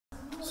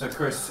So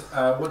Chris,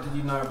 what did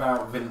you know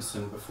about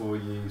Vincent before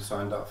you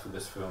signed up for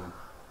this film?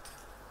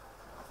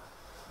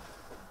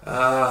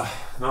 Not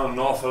an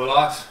awful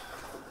lot.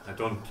 I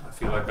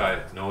feel like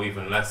I know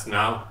even less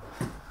now.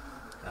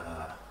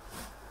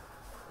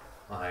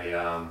 I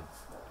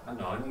don't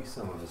know, I knew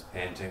some of his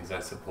paintings, I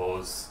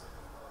suppose.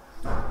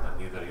 I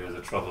knew that he was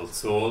a troubled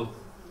soul.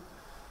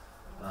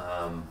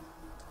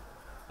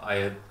 I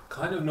had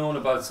kind of known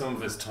about some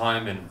of his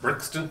time in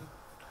Brixton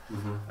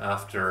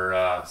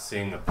after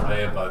seeing a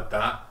play about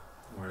that,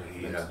 where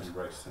he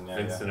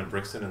Vincent and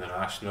Brixton in the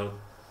National.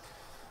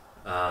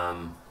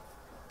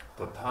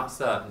 But past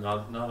that,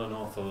 not an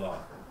awful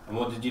lot. And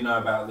what did you know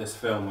about this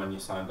film when you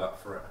signed up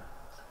for it?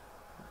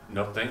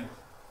 Nothing.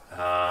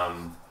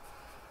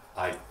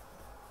 I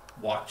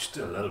watched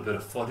a little bit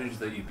of footage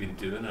that you've been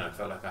doing, and I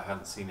felt like I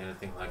hadn't seen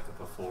anything like it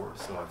before,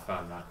 so I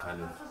found that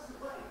kind of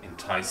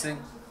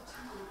enticing.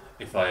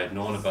 If I had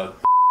known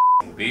about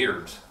the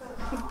beard,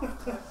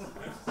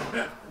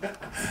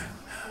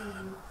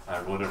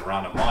 I would have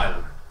run a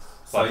mile.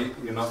 So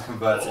you're not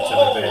converted to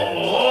the beard?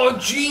 Oh,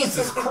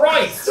 Jesus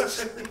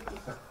Christ!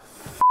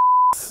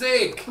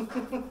 Sake!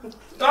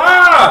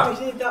 Ah!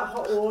 You need that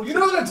hot water. You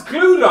know that's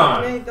glued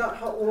on! You need that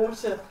hot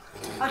water.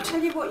 I'll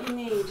tell you what you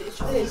need. It's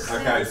this.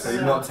 Okay, so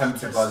you're not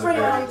tempted by the Spray it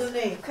beard?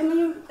 underneath.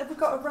 Have you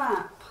got a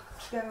wrap?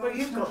 Well,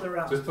 you've got the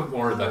wrap. Just put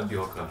more of that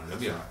yolk on it, it'll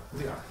be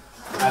alright.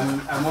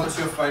 And what's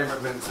your favourite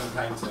Vincent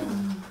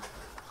painting?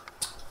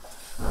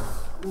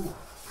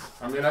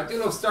 I mean, I do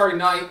love Starry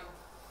Night.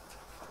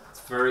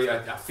 It's very,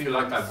 I feel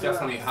like I've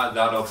definitely had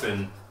that up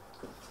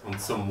on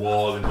some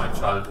wall in my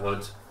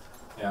childhood.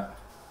 Yeah.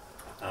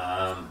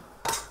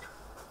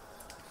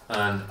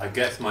 And I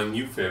guess my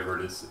new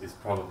favourite is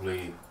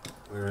probably,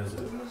 where is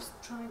it?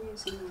 Try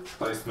using them.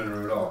 Postman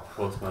Rouleau.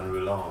 Postman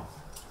Rouleau.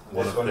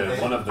 This one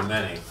here? One of the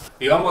many.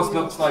 He almost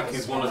looks like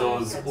he's one of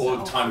those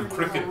old-time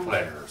cricket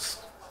players.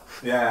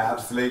 Yeah,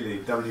 absolutely.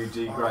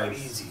 W.G.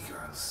 Grace. Easy,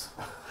 girls.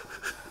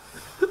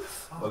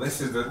 Well, this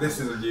is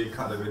a new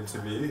kind of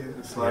interview.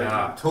 It's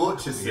like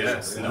torture system.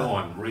 Yes, no,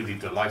 I'm really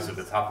delighted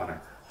it's happening.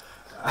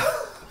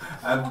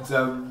 And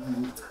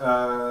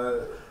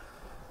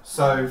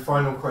so,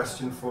 final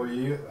question for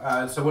you.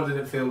 So, what did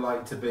it feel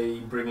like to be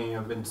bringing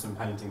a Vincent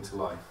painting to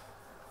life?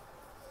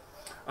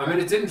 I mean,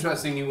 it's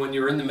interesting, when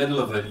you're in the middle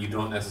of it, you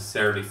don't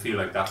necessarily feel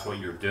like that's what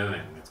you're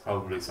doing. It's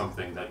probably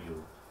something that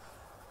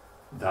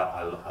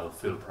I'll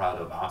feel proud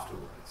of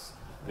afterwards.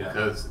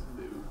 Because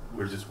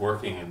we're just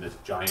working in this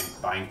giant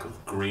bank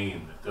of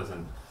green. It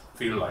doesn't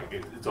feel like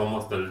it. It's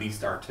almost the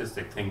least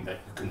artistic thing that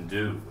you can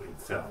do in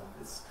film.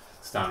 It's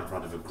stand in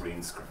front of a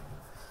green screen.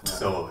 Yeah.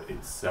 So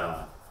it's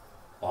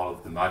all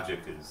of the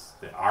magic is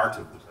the art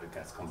of it, I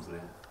guess, comes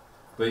in.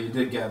 But you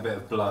did get a bit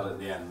of blood at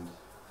the end.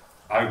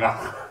 I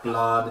got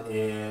blood,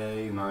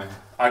 ear, you know.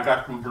 I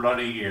got some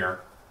bloody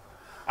ear.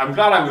 I'm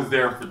glad I was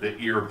there for the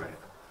ear bit.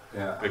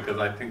 Yeah. Because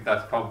I think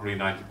that's probably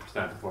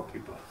 90% of what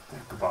people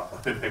think about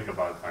when they think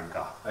about Van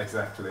Gogh.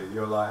 Exactly.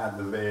 You're like at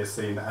the ear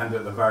scene and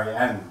at the very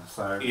end.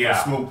 So a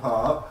small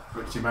part,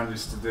 which you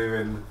managed to do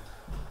in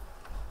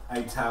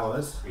 8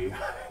 hours.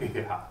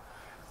 Yeah.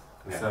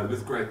 So it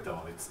was great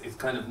though. It's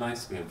kind of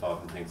nice to be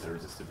involved in things that are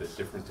just a bit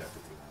different to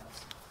everything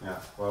else. Yeah.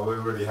 Well, we're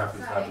really happy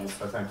to have you.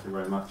 So thank you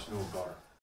very much. No bother.